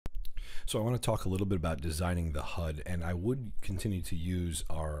So I want to talk a little bit about designing the HUD, and I would continue to use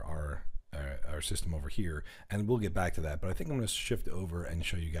our system over here, and we'll get back to that. But I think I'm going to shift over and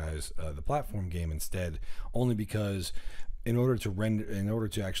show you guys the platform game instead, only because in order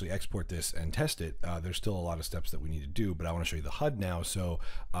to actually export this and test it, there's still a lot of steps that we need to do. But I want to show you the HUD now. So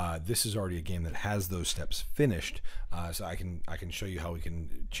this is already a game that has those steps finished. So I can show you how we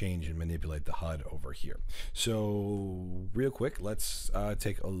can change and manipulate the HUD over here. So real quick, let's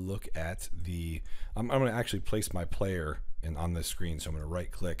take a look at the. I'm going to actually place my player on this screen. So I'm going to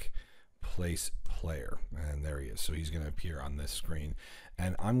right click, place player, and there he is. So he's going to appear on this screen,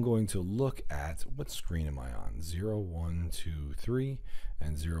 and I'm going to look at what screen am I on. 0 1 2 3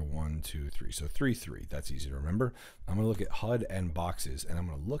 and 0 1 2 3. So 3 3, that's easy to remember. I'm going to look at HUD and boxes, and I'm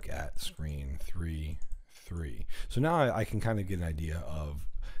going to look at screen 3 3. So now I can kind of get an idea of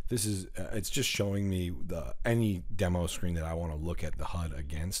this is it's just showing me any demo screen that I want to look at the HUD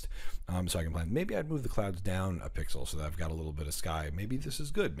against. So I can plan, maybe I'd move the clouds down a pixel so that I've got a little bit of sky. Maybe this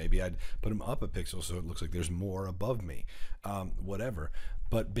is good. Maybe I'd put them up a pixel so it looks like there's more above me. Whatever.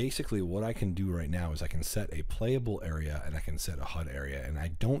 But basically what I can do right now is I can set a playable area and I can set a HUD area, and I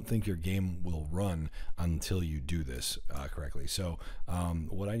don't think your game will run until you do this correctly. So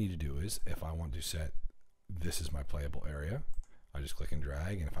what I need to do is, if I want to set, this is my playable area, I just click and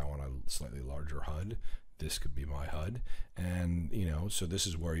drag, and if I want a slightly larger HUD, this could be my HUD. And so this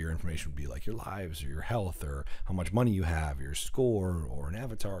is where your information would be, like your lives or your health or how much money you have, your score, or an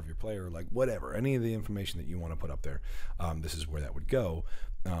avatar of your player, like whatever, any of the information that you want to put up there. This is where that would go.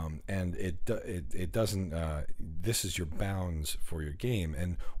 And it doesn't, this is your bounds for your game,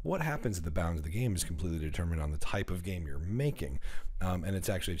 and what happens at the bounds of the game is completely determined on the type of game you're making. And it's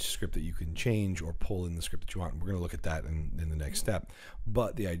actually a script that you can change or pull in the script that you want. We're going to look at that in the next step.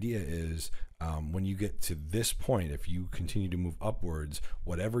 But the idea is, when you get to this point, if you continue to move upwards,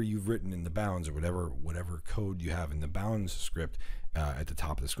 whatever you've written in the bounds, or whatever code you have in the bounds script at the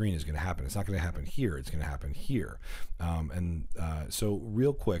top of the screen is going to happen. It's not going to happen here. It's going to happen here. So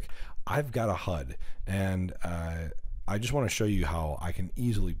real quick, I've got a HUD, and I just want to show you how I can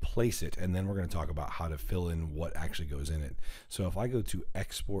easily place it, and then we're going to talk about how to fill in what actually goes in it. So if I go to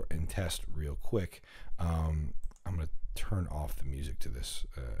export and test real quick, I'm going to turn off the music to this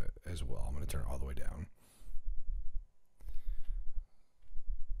as well. I'm going to turn it all the way down.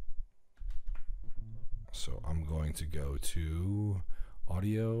 So I'm going to go to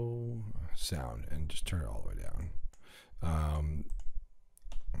audio, sound, and just turn it all the way down.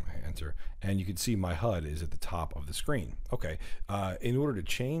 Enter, and you can see my HUD is at the top of the screen. Okay, in order to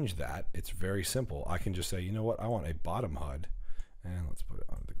change that, it's very simple. I can just say, you know what, I want a bottom HUD, and let's put it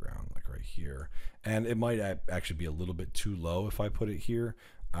on the ground, like right here. And it might actually be a little bit too low if I put it here.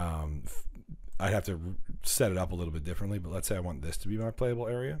 I'd have to set it up a little bit differently, but let's say I want this to be my playable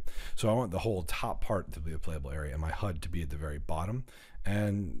area. So I want the whole top part to be a playable area and my HUD to be at the very bottom.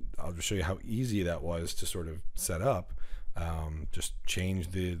 And I'll just show you how easy that was to sort of set up. Just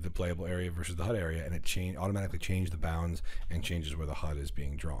change the playable area versus the HUD area, and it automatically changed the bounds and changes where the HUD is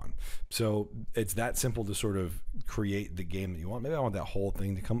being drawn. So it's that simple to sort of create the game that you want. Maybe I want that whole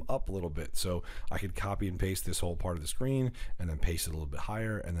thing to come up a little bit, so I could copy and paste this whole part of the screen and then paste it a little bit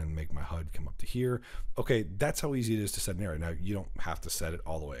higher and then make my HUD come up to here. Okay, that's how easy it is to set an area. Now you don't have to set it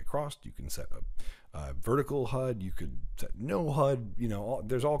all the way across. You can set a vertical HUD, you could set no HUD,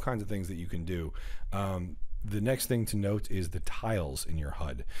 there's all kinds of things that you can do. The next thing to note is the tiles in your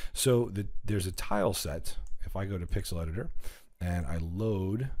HUD. So there's a tile set. If I go to Pixel Editor and I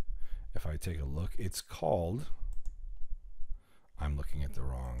load, if I take a look, it's called, I'm looking at the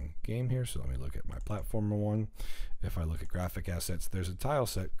wrong game here, so let me look at my platformer one. If I look at graphic assets, there's a tile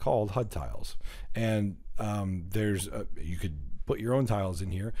set called HUD tiles. And you could put your own tiles in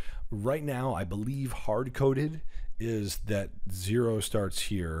here. Right now, I believe hard-coded is that 0 starts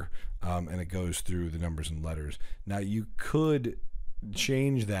here, and it goes through the numbers and letters. Now you could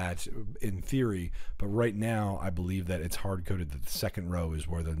change that in theory, but right now I believe that it's hard-coded that the second row is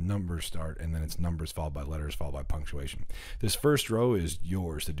where the numbers start, and then it's numbers followed by letters followed by punctuation. This first row is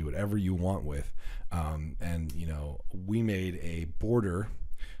yours to do whatever you want with, and we made a border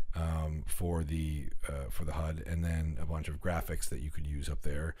for the HUD, and then a bunch of graphics that you could use up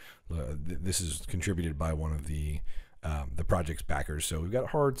there. This is contributed by one of the project's backers. So we've got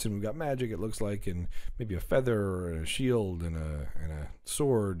hearts and we've got magic, it looks like, and maybe a feather and a shield and a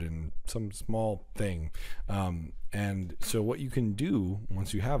sword and some small thing. And so what you can do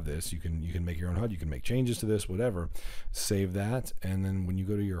once you have this, you can make your own HUD, you can make changes to this, whatever, save that, and then when you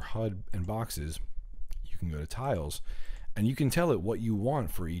go to your HUD and boxes, you can go to tiles. And you can tell it what you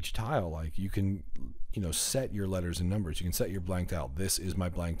want for each tile. Like you can, you know, set your letters and numbers. You can set your blank tile. This is my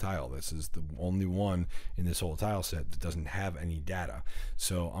blank tile. This is the only one in this whole tile set that doesn't have any data.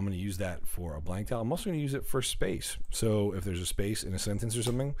 So I'm going to use that for a blank tile. I'm also going to use it for space. So if there's a space in a sentence or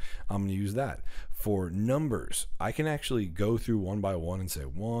something, I'm going to use that. For numbers, I can actually go through one by one and say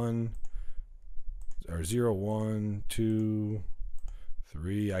 1 or 0, 1, 2,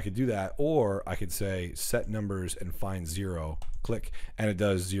 3. I could do that, or I could say set numbers and find 0, click, and it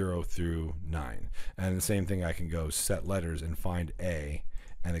does 0 through 9. And the same thing, I can go set letters and find A,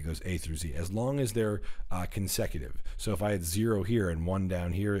 and it goes A through Z, as long as they're consecutive. So if I had 0 here and 1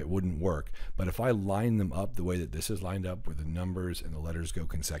 down here, it wouldn't work. But if I line them up the way that this is lined up, where the numbers and the letters go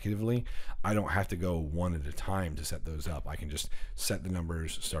consecutively, I don't have to go one at a time to set those up. I can just set the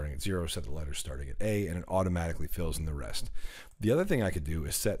numbers starting at 0, set the letters starting at A, and it automatically fills in the rest. The other thing I could do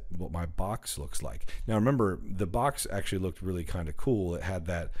is set what my box looks like. Now remember, the box actually looked really kind of cool. It had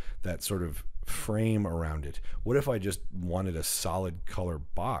that sort of frame around it. What if I just wanted a solid color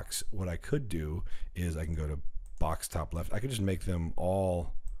box? What I could do is I can go to box top left. I could just make them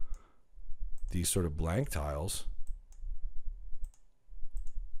all these sort of blank tiles.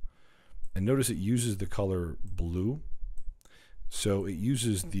 And notice it uses the color blue. So it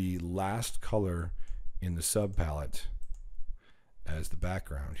uses the last color in the sub palette as the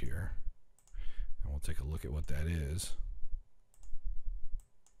background here. And we'll take a look at what that is.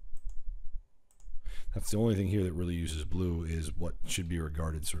 That's the only thing here that really uses blue, is what should be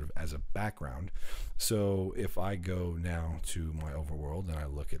regarded sort of as a background. So if I go now to my overworld and I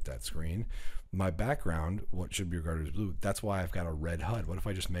look at that screen, my background, what should be regarded as blue, that's why I've got a red HUD. What if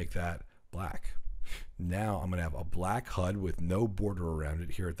I just make that black? Now I'm going to have a black HUD with no border around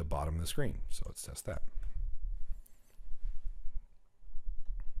it here at the bottom of the screen. So let's test that.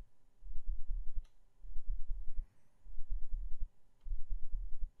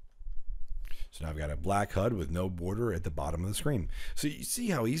 So now I've got a black HUD with no border at the bottom of the screen. So you see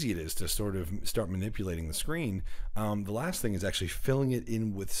how easy it is to sort of start manipulating the screen. The last thing is actually filling it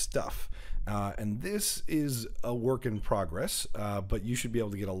in with stuff. And this is a work in progress, but you should be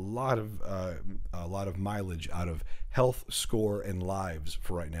able to get a lot of mileage out of health, score, and lives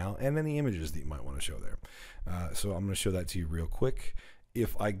for right now, and any images that you might want to show there. So I'm going to show that to you real quick.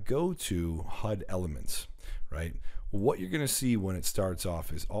 If I go to HUD elements, right, what you're going to see when it starts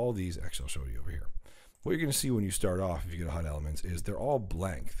off is all these, actually I'll show you over here. What you're going to see when you start off, if you go to HUD elements, is they're all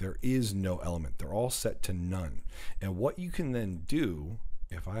blank. There is no element. They're all set to none. And what you can then do,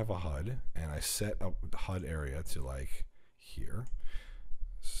 if I have a HUD and I set up the HUD area to like here,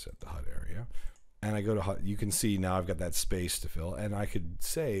 set the HUD area, and I go to HUD, you can see now I've got that space to fill, and I could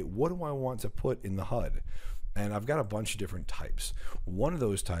say, what do I want to put in the HUD? And I've got a bunch of different types. One of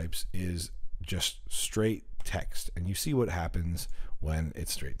those types is just straight text, and you see what happens when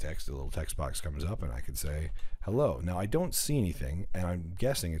it's straight text. A little text box comes up and I could say hello. Now I don't see anything, and I'm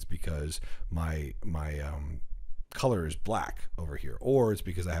guessing it's because my color is black over here, or it's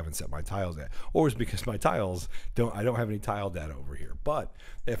because I haven't set my tiles yet, or it's because my tiles I don't have any tile data over here. But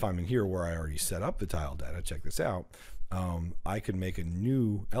if I'm in here where I already set up the tile data, check this out, I could make a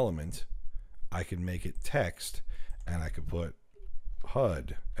new element. I could make it text, and I could put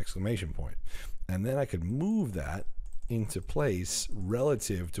HUD exclamation point, and then I could move that into place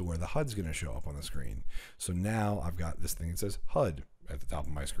relative to where the HUD's going to show up on the screen. So now I've got this thing that says HUD at the top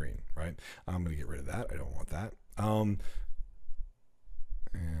of my screen, right? I'm going to get rid of that. I don't want that. And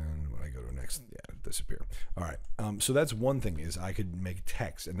when I go to next, yeah, it'll disappear. All right. So that's one thing, is I could make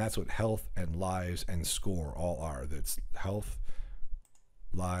text, and that's what health and lives and score all are. That's health,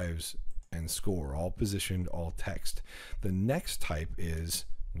 lives, and score, all positioned, all text. The next type is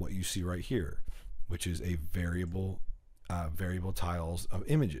what you see right here, which is a variable tiles of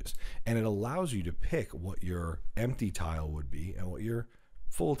images, and it allows you to pick what your empty tile would be and what your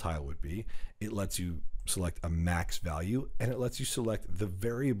full tile would be. It lets you select a max value, and it lets you select the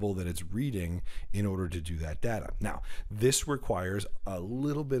variable that it's reading in order to do that data. Now, this requires a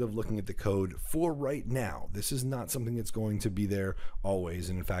little bit of looking at the code for right now. This is not something that's going to be there always,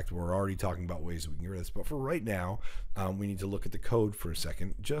 and in fact, we're already talking about ways we can get rid of this, but for right now, we need to look at the code for a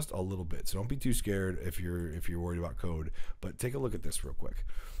second, just a little bit. So don't be too scared if you're worried about code, but take a look at this real quick.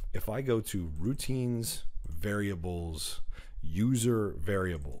 If I go to routines, variables, user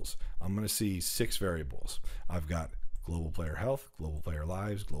variables, I'm going to see 6 variables. I've got global player health, global player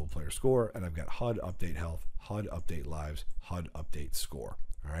lives, global player score, and I've got HUD update health, HUD update lives, HUD update score.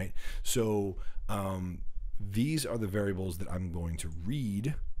 All right. So these are the variables that I'm going to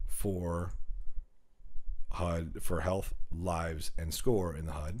read for HUD for health, lives, and score in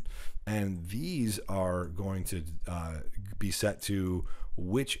the HUD. And these are going to be set to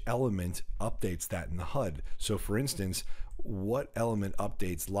which element updates that in the HUD. So for instance, what element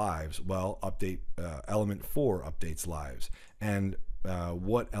updates lives? Well, element 4 updates lives. And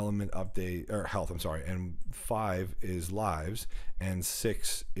what element update or health, I'm sorry, and 5 is lives and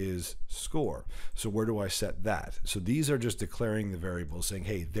 6 is score. So where do I set that? So these are just declaring the variables, saying,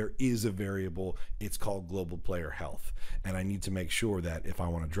 hey, there is a variable, it's called global player health, and I need to make sure that if I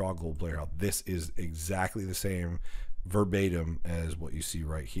want to draw global player health, this is exactly the same verbatim as what you see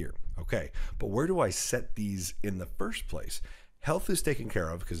right here. Okay, but where do I set these in the first place? Health is taken care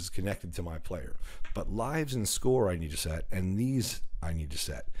of because it's connected to my player, but lives and score I need to set, and these I need to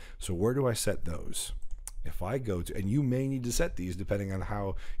set. So where do I set those? If I go to, and you may need to set these depending on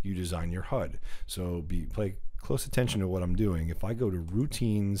how you design your HUD. So pay close attention to what I'm doing. If I go to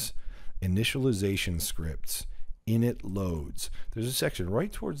routines, initialization scripts, init loads, there's a section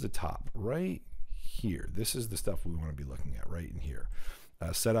right towards the top, right here. This is the stuff we want to be looking at right in here.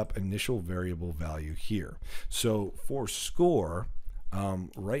 Set up initial variable value here. So for score,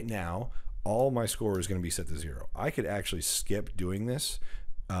 right now, all my score is going to be set to 0. I could actually skip doing this,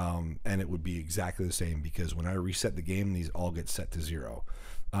 and it would be exactly the same, because when I reset the game, these all get set to 0.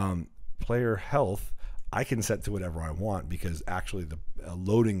 Player health, I can set to whatever I want, because actually the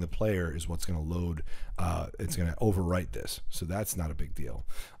loading the player is what's going to load. It's going to overwrite this, so that's not a big deal.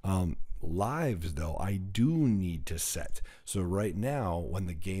 Lives, though, I do need to set. So right now, when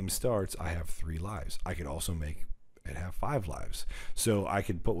the game starts, I have 3 lives. I could also make it have 5 lives. So I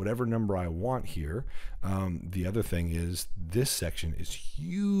could put whatever number I want here. The other thing is this section is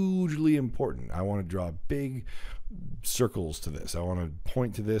hugely important. I want to draw big circles to this. I want to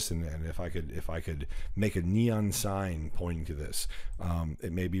point to this, and if I could make a neon sign pointing to this,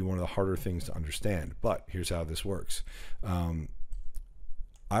 it may be one of the harder things to understand, but here's how this works.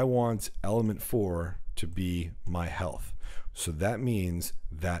 I want element 4 to be my health. So that means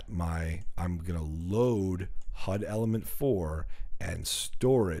that I'm going to load HUD element 4 and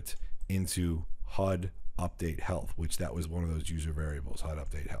store it into HUD update health, which that was one of those user variables, HUD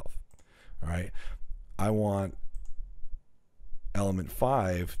update health. All right. I want element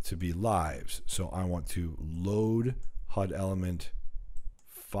 5 to be lives. So I want to load HUD element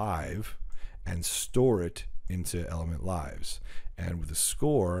 5 and store it into element lives. And with the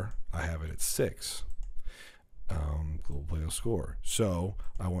score, I have it at 6. Global player score. So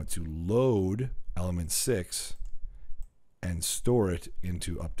I want to load element 6 and store it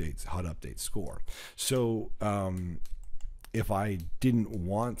into HUD update score. So if I didn't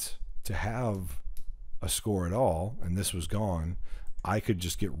want to have a score at all, and this was gone, I could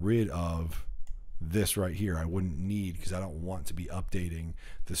just get rid of this right here. I wouldn't need, because I don't want to be updating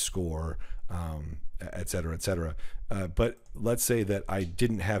the score, et cetera, et cetera. But let's say that I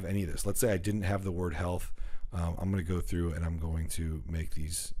didn't have any of this. Let's say I didn't have the word health. I'm going to go through and I'm going to make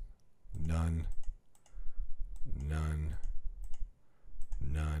these none, none,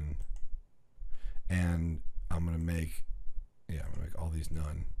 none, and I'm going to make, I'm going to make all these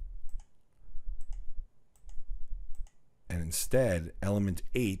none. And instead, element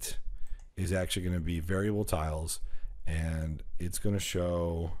 8 is actually going to be variable tiles, and it's going to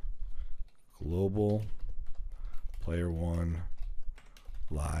show global player 1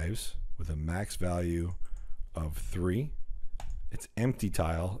 lives with a max value of 3. Its empty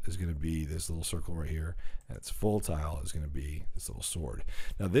tile is going to be this little circle right here, and its full tile is going to be this little sword.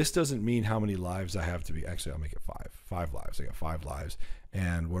 Now this doesn't mean how many lives I have to be. Actually, I'll make it 5 lives. I got 5 lives.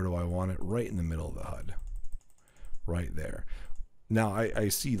 And where do I want it? Right in the middle of the HUD, right there. Now I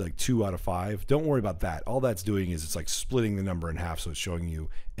see like 2 out of 5. Don't worry about that. All that's doing is it's like splitting the number in half, so it's showing you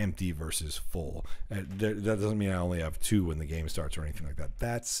empty versus full. That doesn't mean I only have 2 when the game starts or anything like that.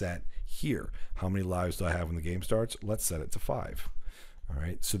 That's set here. How many lives do I have when the game starts? Let's set it to 5. All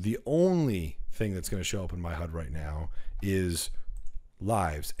right. So the only thing that's going to show up in my HUD right now is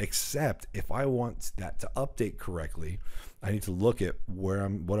lives, except if I want that to update correctly, I need to look at what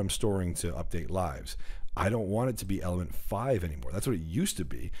I'm storing to update lives. I don't want it to be element 5 anymore. That's what it used to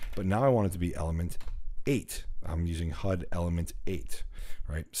be, but now I want it to be element 8. I'm using HUD element 8,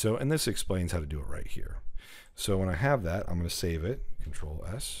 right? So, and this explains how to do it right here. So when I have that, I'm going to save it, Control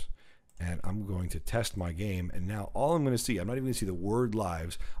S, and I'm going to test my game. And now all I'm going to see, I'm not even going to see the word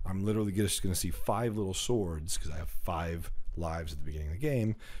lives. I'm literally just going to see 5 little swords, because I have 5 lives at the beginning of the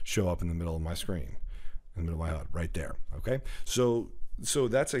game, show up in the middle of my screen, in the middle of my HUD, right there. Okay, so So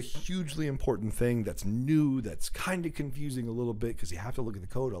that's a hugely important thing that's new, that's kind of confusing a little bit because you have to look at the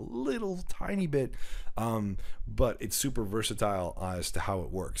code a little tiny bit, but it's super versatile as to how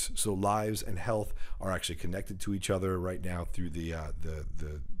it works. So lives and health are actually connected to each other right now through the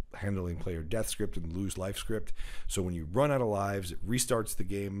handling player death script and lose life script. So when you run out of lives, it restarts the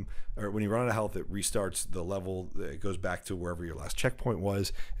game, or when you run out of health, it restarts the level. It goes back to wherever your last checkpoint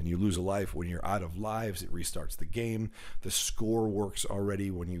was, and you lose a life. When you're out of lives, it restarts the game. The score works already.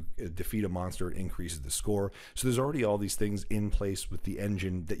 When you defeat a monster, it increases the score. So there's already all these things in place with the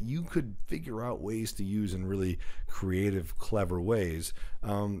engine that you could figure out ways to use in really creative, clever ways.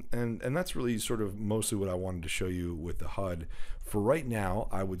 And that's really sort of mostly what I wanted to show you with the HUD. For right now,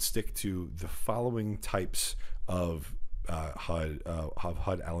 I would stick to the following types of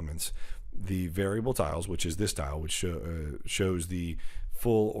HUD elements. The variable tiles, which is this tile, which shows the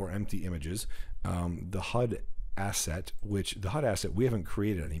full or empty images. The HUD asset, which the HUD asset, we haven't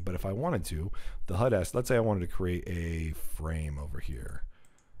created any, but if I wanted to, the HUD asset, let's say I wanted to create a frame over here.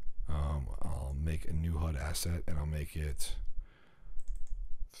 I'll make a new HUD asset and I'll make it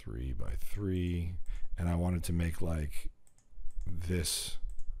 3 by 3, and I wanted to make like this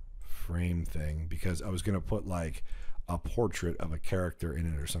frame thing because I was going to put like a portrait of a character in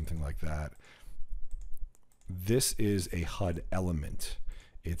it or something like that. This is a HUD element.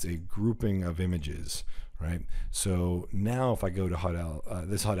 It's a grouping of images, right? So now if I go to HUD,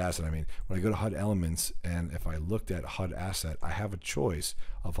 this HUD asset, I mean, when I go to HUD elements, and if I looked at HUD asset, I have a choice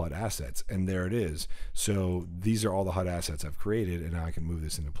of HUD assets, and there it is. So these are all the HUD assets I've created, and now I can move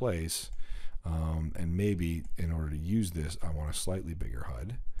this into place. And maybe in order to use this, I want a slightly bigger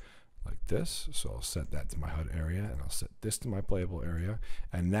HUD like this. So I'll set that to my HUD area, and I'll set this to my playable area.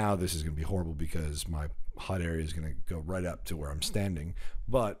 And now this is going to be horrible because my HUD area is going to go right up to where I'm standing,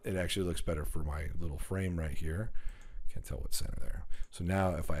 but it actually looks better for my little frame right here. Can't tell what's center there. So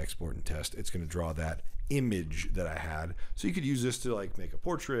now if I export and test, it's going to draw that image that I had. So you could use this to like make a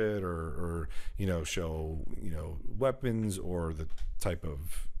portrait or you know, show, you know, weapons or the type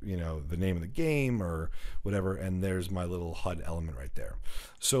of, you know, the name of the game or whatever. And there's my little HUD element right there.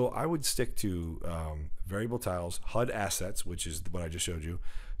 So I would stick to variable tiles, HUD assets, which is what I just showed you.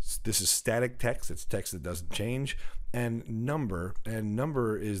 This is static text. It's text that doesn't change. And number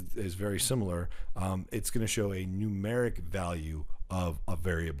is very similar. It's going to show a numeric value of a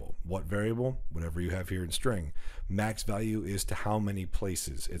variable. What variable? Whatever you have here in string. Max value is to how many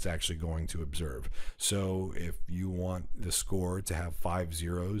places it's actually going to observe. So if you want the score to have 5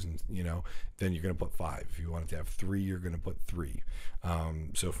 zeros, and you know, then you're going to put 5. If you want it to have 3, you're going to put 3.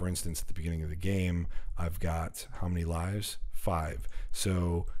 So for instance, at the beginning of the game, I've got how many lives? 5.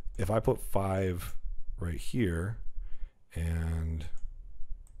 So if I put 5 right here, and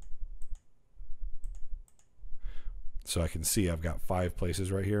so I can see I've got 5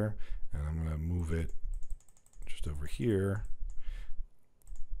 places right here, and I'm going to move it just over here.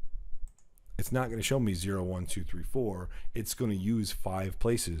 It's not going to show me 0, 1, 2, 3, 4. It's going to use 5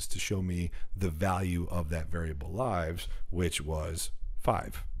 places to show me the value of that variable lives, which was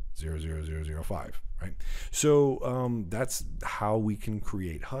 5. 0, 0, 0, 0, 5, right? So that's how we can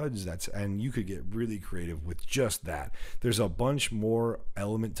create HUDs. And you could get really creative with just that. There's a bunch more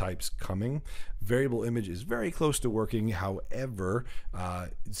element types coming. Variable image is very close to working. However,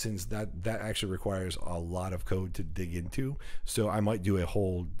 since that actually requires a lot of code to dig into, so I might do a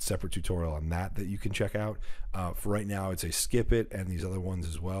whole separate tutorial on that you can check out. For right now, I'd say skip it and these other ones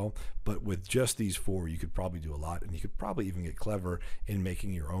as well. But with just these 4, you could probably do a lot, and you could probably even get clever in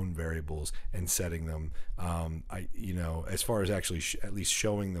making your own variables and setting them. You know, as far as actually at least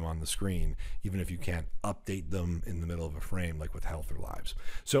showing them on the screen, even if you can't update them in the middle of a frame, like with health or lives.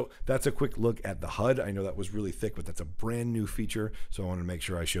 So that's a quick look at the HUD. I know that was really thick, but that's a brand new feature, so I want to make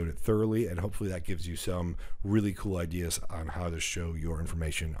sure I showed it thoroughly, and hopefully that gives you some really cool ideas on how to show your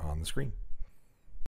information on the screen.